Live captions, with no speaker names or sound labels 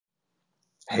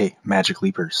Hey, Magic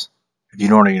Leapers, if you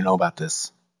don't already know about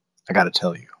this, I gotta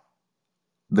tell you.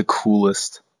 The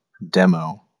coolest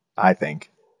demo, I think,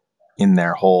 in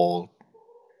their whole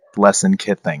lesson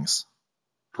kit things.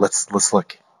 Let's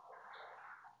look.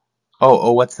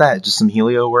 Oh, what's that? Just some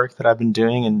Helio work that I've been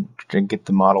doing and get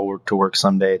the model to work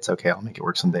someday. It's okay, I'll make it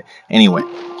work someday. Anyway,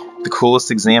 the coolest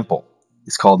example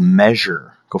is called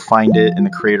Measure. Go find it in the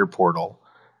creator portal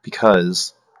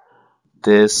because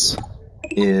this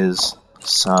is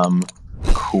some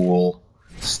cool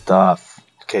stuff.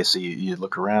 Okay, so you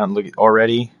look around, look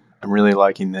already. I'm really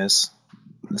liking this.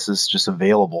 This is just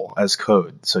available as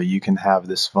code, so you can have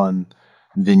this fun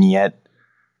vignette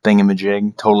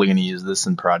thingamajig. Totally going to use this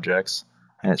in projects,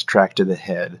 and it's tracked to the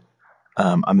head.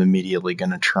 I'm immediately going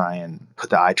to try and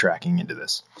put the eye tracking into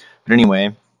this. But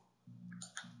anyway,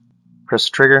 press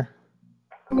the trigger,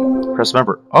 press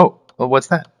member. Oh, well, what's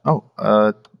that?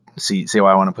 Oh, see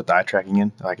why I want to put the eye tracking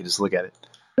in? I can just look at it.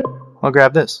 I'll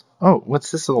grab this. Oh, what's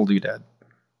this little doodad?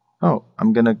 Oh,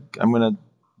 I'm gonna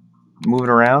move it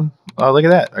around. Oh, look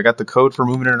at that. I got the code for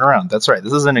moving it around. That's right.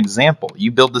 This is an example. You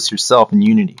build this yourself in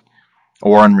Unity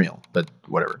or Unreal, but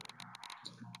whatever.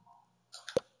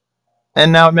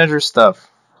 And now it measures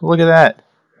stuff. Look at that.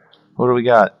 What do we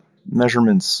got?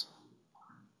 Measurements.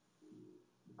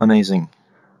 Amazing.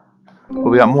 But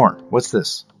we got more. What's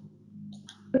this?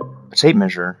 A tape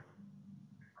measure.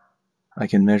 I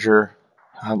can measure.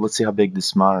 Let's see how big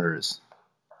this monitor is.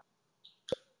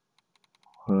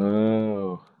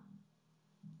 Whoa.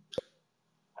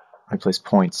 I place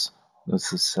points.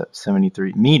 This is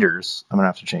 73 meters. I'm going to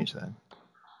have to change that.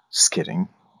 Just kidding.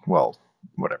 Well,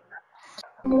 whatever.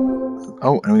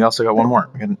 Oh, and we also got one more.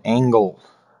 We got an angle.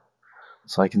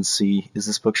 So I can see, is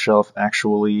this bookshelf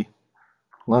actually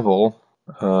level?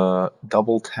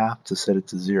 Double tap to set it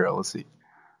to 0. Let's see.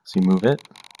 So you move it.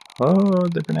 Oh,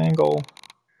 different angle.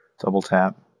 Double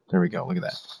tap. There we go. Look at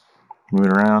that. Move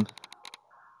it around.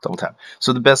 Double tap.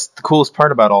 So the coolest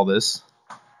part about all this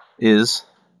is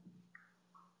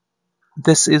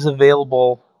this is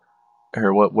available.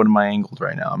 Or what am I angled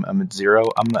right now? I'm at 0.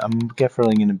 I'm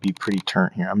definitely going to be pretty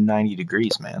turnt here. I'm 90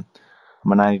 degrees, man.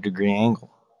 I'm a 90-degree angle.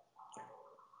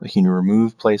 You can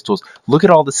remove place tools. Look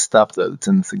at all this stuff that's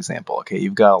in this example. Okay,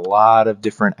 you've got a lot of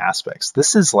different aspects.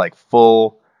 This is like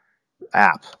full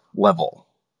app level,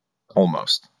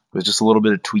 almost, with just a little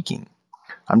bit of tweaking.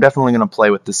 I'm definitely going to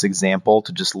play with this example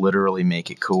to just literally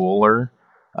make it cooler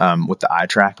with the eye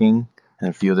tracking and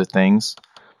a few other things.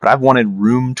 But I've wanted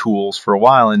room tools for a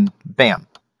while, and bam,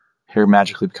 here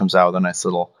Magic Leap comes out with a nice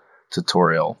little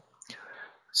tutorial.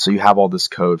 So you have all this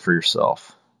code for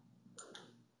yourself.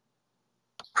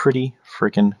 Pretty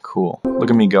freaking cool.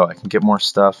 Look at me go. I can get more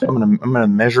stuff. I'm gonna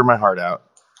measure my heart out.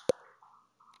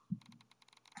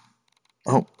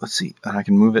 Oh, let's see. I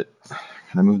can move it.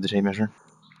 Can I move the tape measure?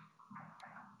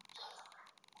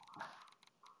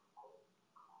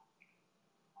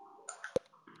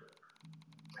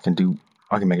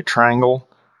 I can make a triangle.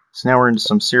 So now we're into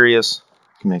some serious.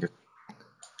 I can make a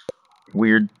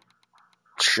weird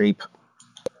shape.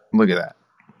 Look at that.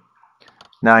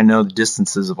 Now I know the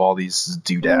distances of all these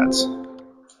doodads.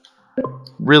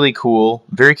 Really cool.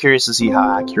 Very curious to see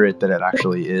how accurate that it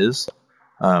actually is.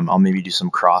 I'll maybe do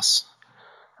some cross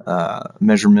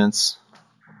measurements.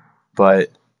 But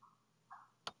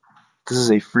this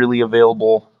is a freely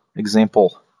available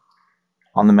example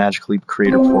on the Magic Leap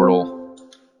Creator Portal.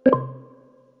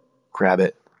 Grab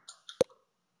it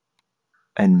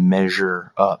and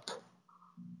measure up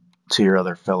to your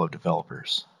other fellow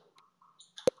developers.